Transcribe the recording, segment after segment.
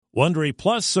Wondery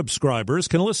Plus subscribers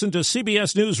can listen to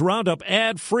CBS News Roundup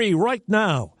ad-free right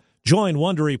now. Join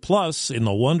Wondery Plus in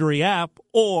the Wondery app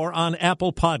or on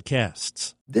Apple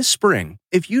Podcasts. This spring,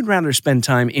 if you'd rather spend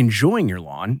time enjoying your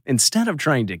lawn instead of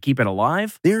trying to keep it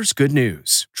alive, there's good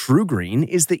news. True Green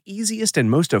is the easiest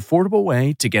and most affordable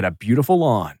way to get a beautiful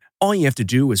lawn. All you have to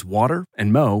do is water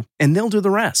and mow, and they'll do the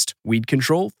rest. Weed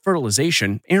control,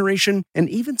 fertilization, aeration, and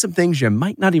even some things you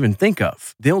might not even think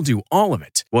of. They'll do all of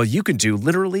it, while you can do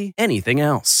literally anything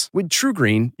else. With True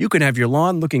Green, you can have your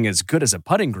lawn looking as good as a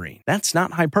putting green. That's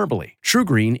not hyperbole. True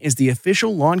Green is the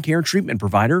official lawn care treatment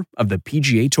provider of the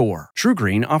PGA Tour. True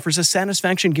Green offers a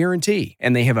satisfaction guarantee,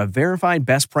 and they have a verified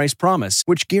best price promise,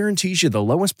 which guarantees you the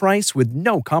lowest price with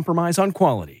no compromise on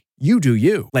quality. You do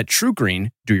you. Let True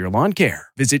Green do your lawn care.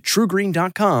 Visit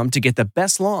TrueGreen.com to get the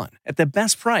best lawn at the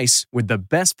best price with the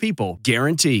best people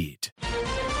guaranteed.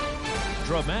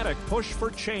 Dramatic push for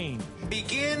change.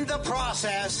 Begin the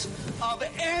process of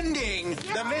ending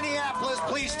the Minneapolis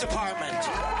Police Department.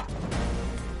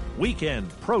 Weekend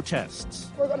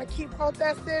protests. We're going to keep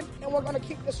protesting, and we're going to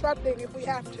keep disrupting if we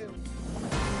have to.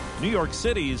 New York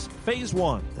City's Phase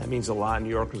 1. That means a lot of New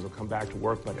Yorkers will come back to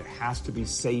work, but it has to be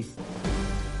safe.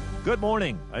 Good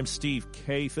morning. I'm Steve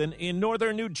Kathan in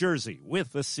northern New Jersey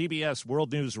with the CBS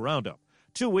World News Roundup.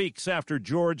 2 weeks after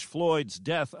George Floyd's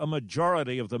death, a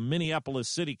majority of the Minneapolis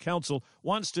City Council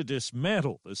wants to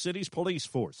dismantle the city's police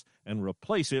force and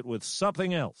replace it with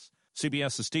something else.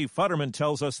 CBS's Steve Futterman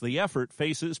tells us the effort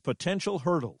faces potential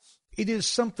hurdles. It is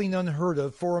something unheard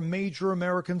of for a major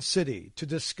American city to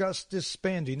discuss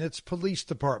disbanding its police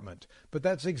department. But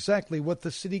that's exactly what the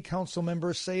city council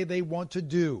members say they want to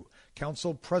do.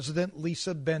 Council President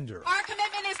Lisa Bender. Our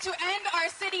commitment is to end our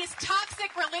city's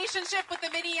toxic relationship with the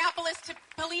Minneapolis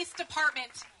Police Department,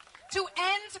 to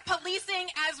end policing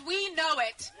as we know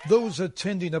it. Those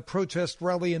attending a protest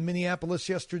rally in Minneapolis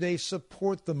yesterday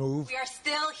support the move. We are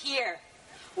still here,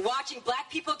 watching black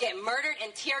people get murdered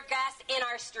and tear gassed in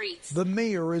our streets. The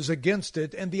mayor is against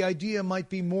it, and the idea might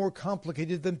be more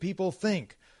complicated than people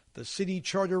think. The city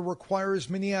charter requires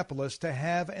Minneapolis to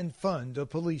have and fund a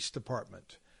police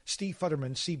department. Steve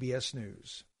Futterman, CBS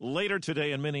News. Later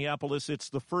today in Minneapolis, it's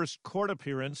the first court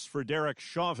appearance for Derek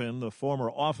Chauvin, the former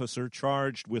officer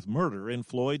charged with murder in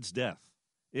Floyd's death.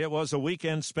 It was a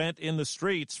weekend spent in the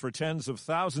streets for tens of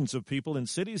thousands of people in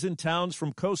cities and towns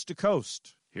from coast to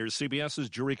coast. Here's CBS's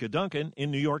Jerika Duncan in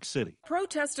New York City.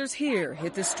 Protesters here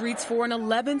hit the streets for an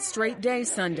 11th straight day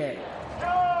Sunday.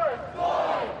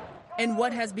 And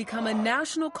what has become a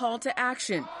national call to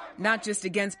action, not just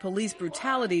against police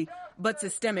brutality, but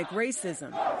systemic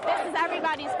racism. This is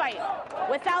everybody's fight.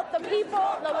 Without the people,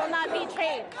 there will not be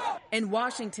change. In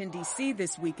Washington, D.C.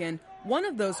 this weekend, one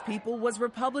of those people was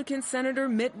Republican Senator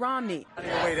Mitt Romney. A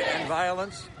way to end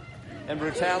violence and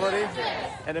brutality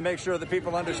and to make sure that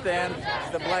people understand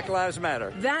that Black Lives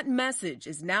Matter. That message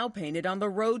is now painted on the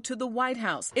road to the White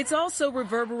House. It's also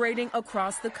reverberating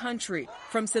across the country,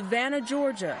 from Savannah,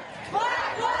 Georgia,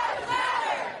 Black Lives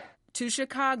Matter, to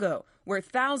Chicago, where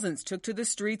thousands took to the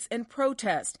streets in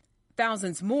protest.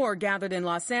 Thousands more gathered in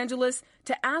Los Angeles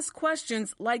to ask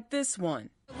questions like this one.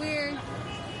 We're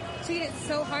treated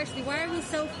so harshly. Why are we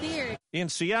so feared? In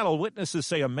Seattle, witnesses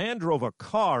say a man drove a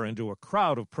car into a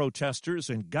crowd of protesters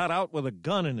and got out with a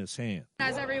gun in his hand.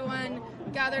 As everyone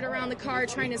gathered around the car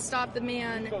trying to stop the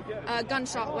man, a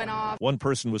gunshot went off. One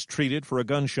person was treated for a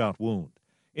gunshot wound.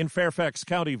 In Fairfax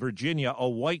County, Virginia, a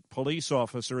white police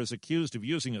officer is accused of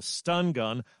using a stun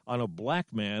gun on a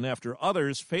black man after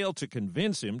others failed to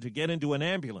convince him to get into an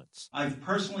ambulance. I've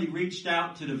personally reached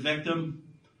out to the victim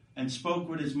and spoke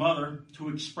with his mother to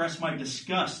express my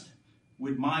disgust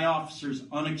with my officer's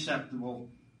unacceptable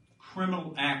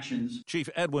criminal actions. Chief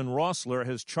Edwin Rossler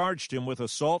has charged him with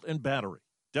assault and battery.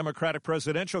 Democratic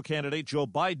presidential candidate Joe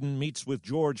Biden meets with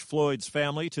George Floyd's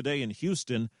family today in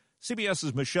Houston.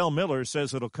 CBS's Michelle Miller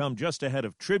says it'll come just ahead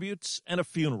of tributes and a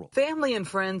funeral. Family and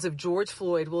friends of George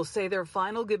Floyd will say their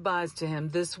final goodbyes to him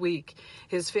this week.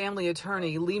 His family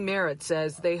attorney, Lee Merritt,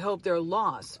 says they hope their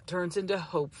loss turns into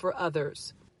hope for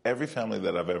others. Every family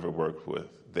that I've ever worked with,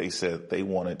 they said they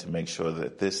wanted to make sure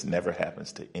that this never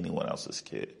happens to anyone else's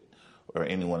kid or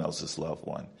anyone else's loved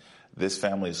one. This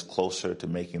family is closer to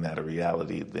making that a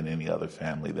reality than any other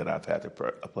family that I've had the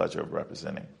pleasure of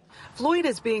representing. Floyd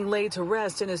is being laid to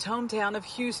rest in his hometown of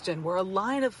Houston, where a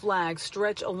line of flags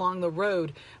stretch along the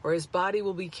road where his body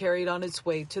will be carried on its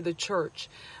way to the church.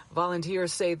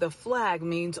 Volunteers say the flag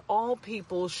means all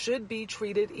people should be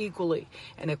treated equally,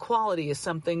 and equality is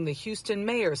something the Houston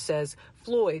mayor says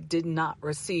Floyd did not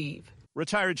receive.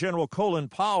 Retired General Colin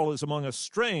Powell is among a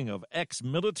string of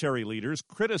ex-military leaders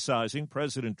criticizing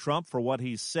President Trump for what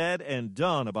he's said and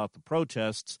done about the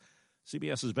protests.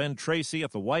 CBS's Ben Tracy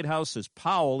at the White House says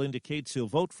Powell indicates he'll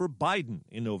vote for Biden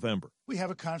in November. We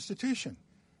have a Constitution,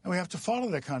 and we have to follow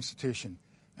that Constitution,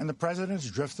 and the president's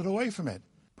drifted away from it.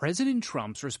 President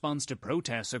Trump's response to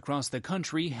protests across the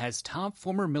country has top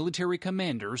former military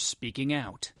commanders speaking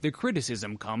out. The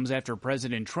criticism comes after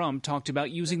President Trump talked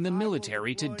about using the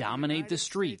military to dominate the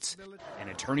streets. And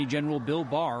Attorney General Bill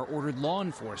Barr ordered law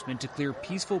enforcement to clear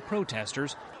peaceful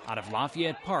protesters out of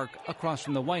Lafayette Park across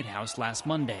from the White House last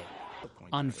Monday.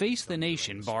 On Face the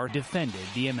Nation, Barr defended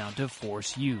the amount of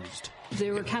force used.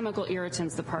 There were chemical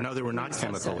irritants. No, there were not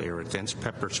chemical irritants.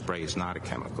 Pepper spray is not a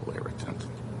chemical irritant.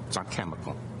 It's not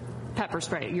chemical. Pepper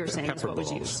spray, you're saying, is what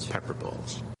was used. Pepper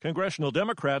balls. Congressional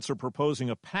Democrats are proposing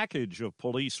a package of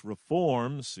police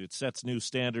reforms. It sets new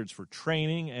standards for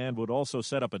training and would also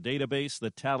set up a database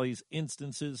that tallies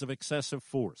instances of excessive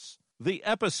force. The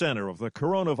epicenter of the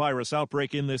coronavirus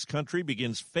outbreak in this country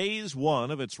begins phase 1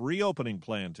 of its reopening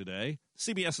plan today.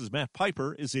 CBS's Matt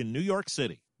Piper is in New York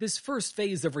City. This first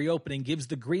phase of reopening gives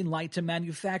the green light to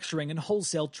manufacturing and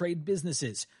wholesale trade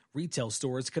businesses. Retail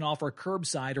stores can offer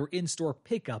curbside or in-store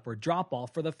pickup or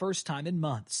drop-off for the first time in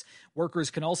months.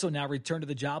 Workers can also now return to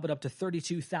the job at up to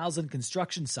 32,000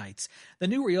 construction sites. The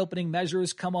new reopening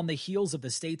measures come on the heels of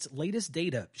the state's latest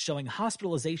data showing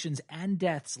hospitalizations and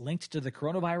deaths linked to the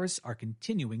coronavirus are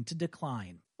continuing to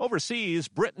decline. Overseas,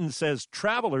 Britain says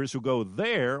travelers who go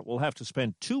there will have to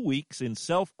spend 2 weeks in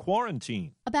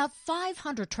self-quarantine. About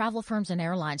 500 travel firms and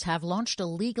airlines have launched a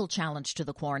legal challenge to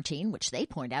the quarantine, which they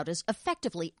point out is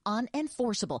effectively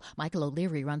unenforceable. Michael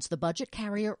O'Leary runs the budget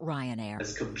carrier Ryanair.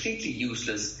 It's completely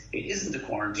useless. It isn't a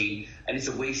quarantine, and it's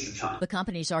a waste of time. The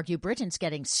companies argue Britain's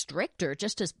getting stricter,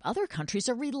 just as other countries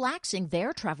are relaxing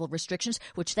their travel restrictions,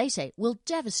 which they say will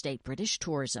devastate British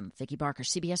tourism. Vicky Barker,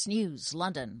 CBS News,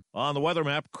 London. On the weather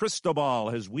map, Cristobal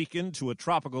has weakened to a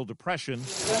tropical depression.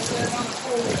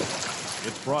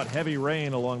 It's brought heavy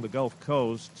rain along the Gulf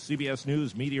Coast. CBS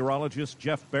News meteorologist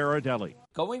Jeff Baradelli.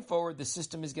 Going forward, the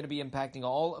system is going to be impacting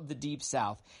all of the deep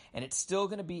south, and it's still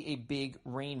going to be a big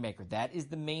rainmaker. That is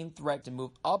the main threat to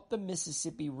move up the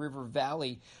Mississippi River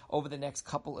Valley over the next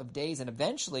couple of days and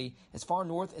eventually as far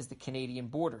north as the Canadian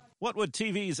border. What would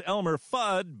TV's Elmer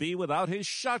Fudd be without his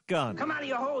shotgun? Come out of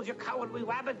your holes, you cowardly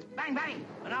wabbits. Bang, bang,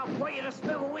 and I'll pour you to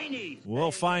smithereens.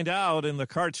 We'll find out in the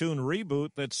cartoon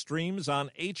reboot that streams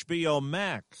on HBO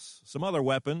Max. Some other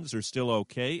weapons are still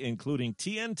okay, including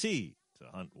TNT. To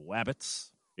hunt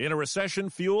wabbits. In a recession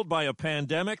fueled by a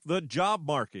pandemic, the job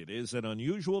market is an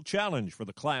unusual challenge for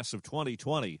the class of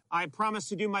 2020. I promise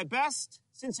to do my best,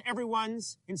 since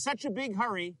everyone's in such a big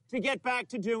hurry to get back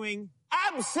to doing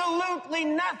absolutely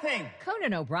nothing.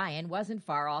 Conan O'Brien wasn't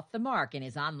far off the mark in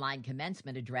his online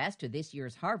commencement address to this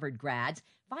year's Harvard grads.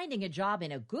 Finding a job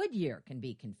in a good year can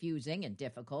be confusing and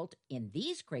difficult. In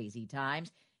these crazy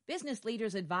times, business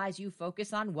leaders advise you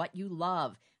focus on what you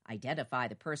love. Identify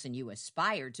the person you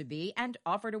aspire to be and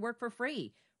offer to work for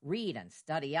free. Read and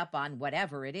study up on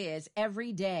whatever it is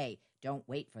every day. Don't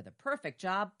wait for the perfect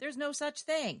job. There's no such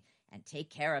thing. And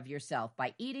take care of yourself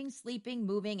by eating, sleeping,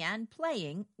 moving, and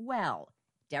playing well.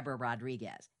 Deborah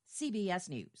Rodriguez, CBS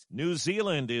News. New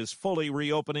Zealand is fully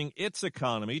reopening its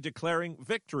economy, declaring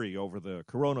victory over the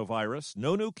coronavirus.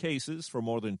 No new cases for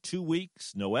more than 2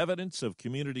 weeks. No evidence of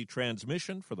community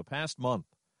transmission for the past month.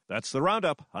 That's the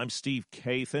Roundup. I'm Steve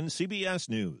Kathan, CBS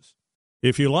News.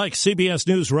 If you like CBS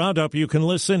News Roundup, you can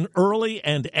listen early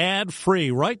and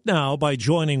ad-free right now by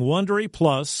joining Wondery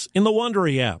Plus in the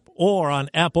Wondery app or on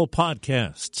Apple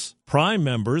Podcasts. Prime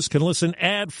members can listen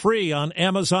ad-free on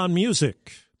Amazon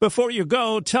Music. Before you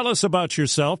go, tell us about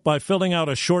yourself by filling out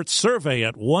a short survey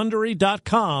at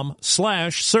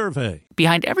Wondery.com/survey.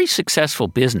 Behind every successful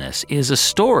business is a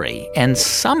story, and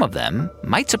some of them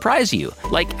might surprise you.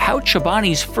 Like how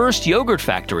Chobani's first yogurt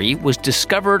factory was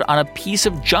discovered on a piece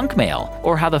of junk mail,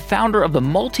 or how the founder of the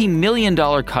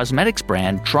multi-million-dollar cosmetics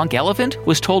brand Drunk Elephant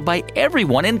was told by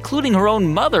everyone, including her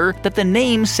own mother, that the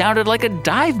name sounded like a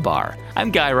dive bar.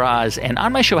 I'm Guy Raz, and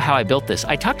on my show How I Built This,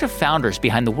 I talk to founders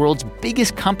behind the world's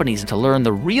biggest companies to learn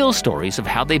the real stories of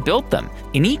how they built them.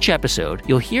 In each episode,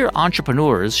 you'll hear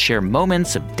entrepreneurs share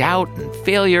moments of doubt and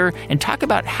failure and talk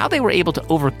about how they were able to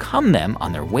overcome them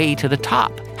on their way to the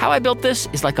top. How I Built This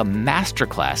is like a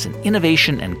masterclass in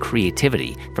innovation and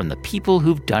creativity from the people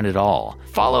who've done it all.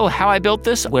 Follow How I Built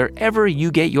This wherever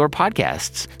you get your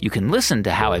podcasts. You can listen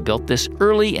to How I Built This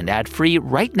early and ad-free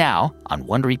right now on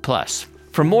Wondery Plus.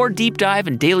 For more deep dive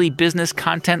and daily business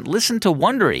content, listen to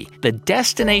Wondery, the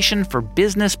destination for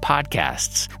business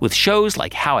podcasts. With shows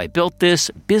like How I Built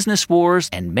This, Business Wars,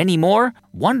 and many more,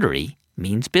 Wondery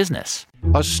means business.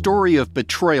 A story of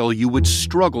betrayal you would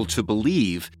struggle to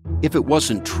believe if it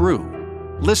wasn't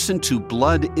true. Listen to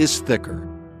Blood is Thicker,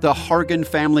 the Hargan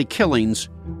family killings,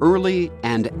 early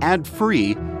and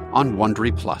ad-free on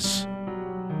Wondery Plus.